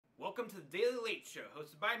welcome to the Daily Late Show,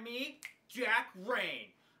 hosted by me, Jack Rain.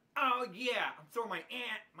 Oh yeah, I'm throwing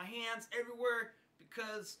my hands everywhere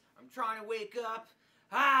because I'm trying to wake up.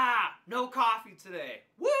 No coffee today.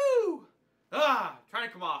 Woo! Trying to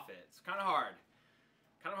come off it. It's kind of hard.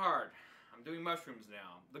 I'm doing mushrooms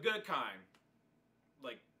now. The good kind.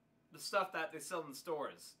 Like, the stuff that they sell in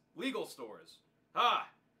stores. Legal stores.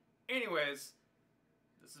 Anyways,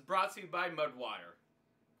 this is brought to you by Mudwater.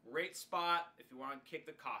 Great spot if you want to kick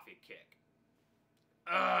the coffee kick.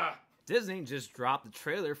 Disney just dropped the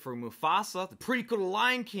trailer for Mufasa, the prequel to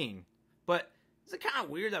Lion King. But is it kind of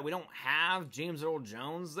weird that we don't have James Earl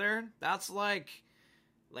Jones there? That's like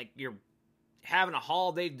you're having a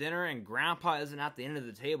holiday dinner and Grandpa isn't at the end of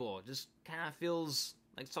the table. It just kind of feels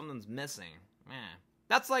like something's missing. Man.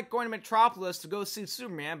 That's like going to Metropolis to go see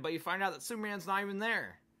Superman, but you find out that Superman's not even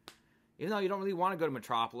there. Even though you don't really want to go to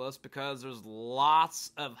Metropolis because there's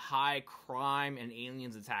lots of high crime and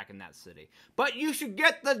aliens attacking that city. But you should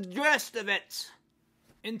get the gist of it!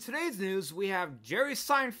 In today's news, we have Jerry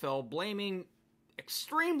Seinfeld blaming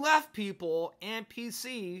extreme left people and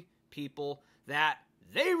PC people that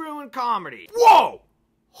they ruin comedy. Whoa!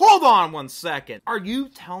 Hold on 1 second. Are you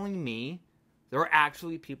telling me there are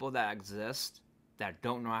actually people that exist that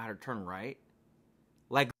don't know how to turn right?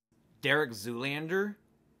 Like Derek Zoolander?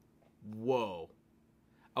 Whoa.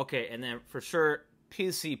 Okay, and then for sure,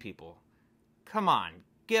 PC people. Come on,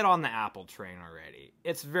 get on the Apple train already.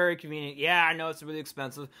 It's very convenient. Yeah, I know it's really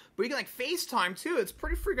expensive, but you can like FaceTime too. It's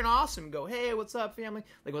pretty freaking awesome. Go, hey, what's up, family?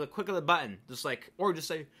 Like with a click of the button. Or just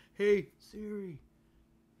say, hey, Siri.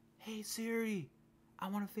 Hey, Siri. I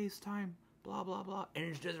want to FaceTime. Blah, blah, blah. And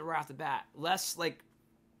it just does it right off the bat. Less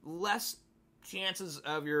chances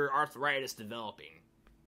of your arthritis developing.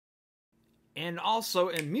 And also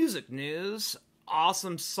in music news,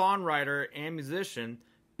 awesome songwriter and musician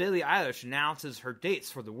Billie Eilish announces her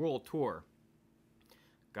dates for the world tour.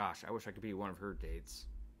 Gosh, I wish I could be one of her dates.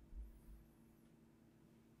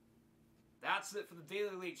 That's it for the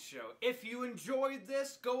Daily Late Show. If you enjoyed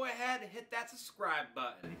this, go ahead and hit that subscribe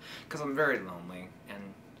button. Because I'm very lonely,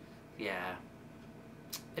 and yeah,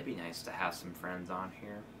 it'd be nice to have some friends on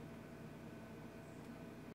here.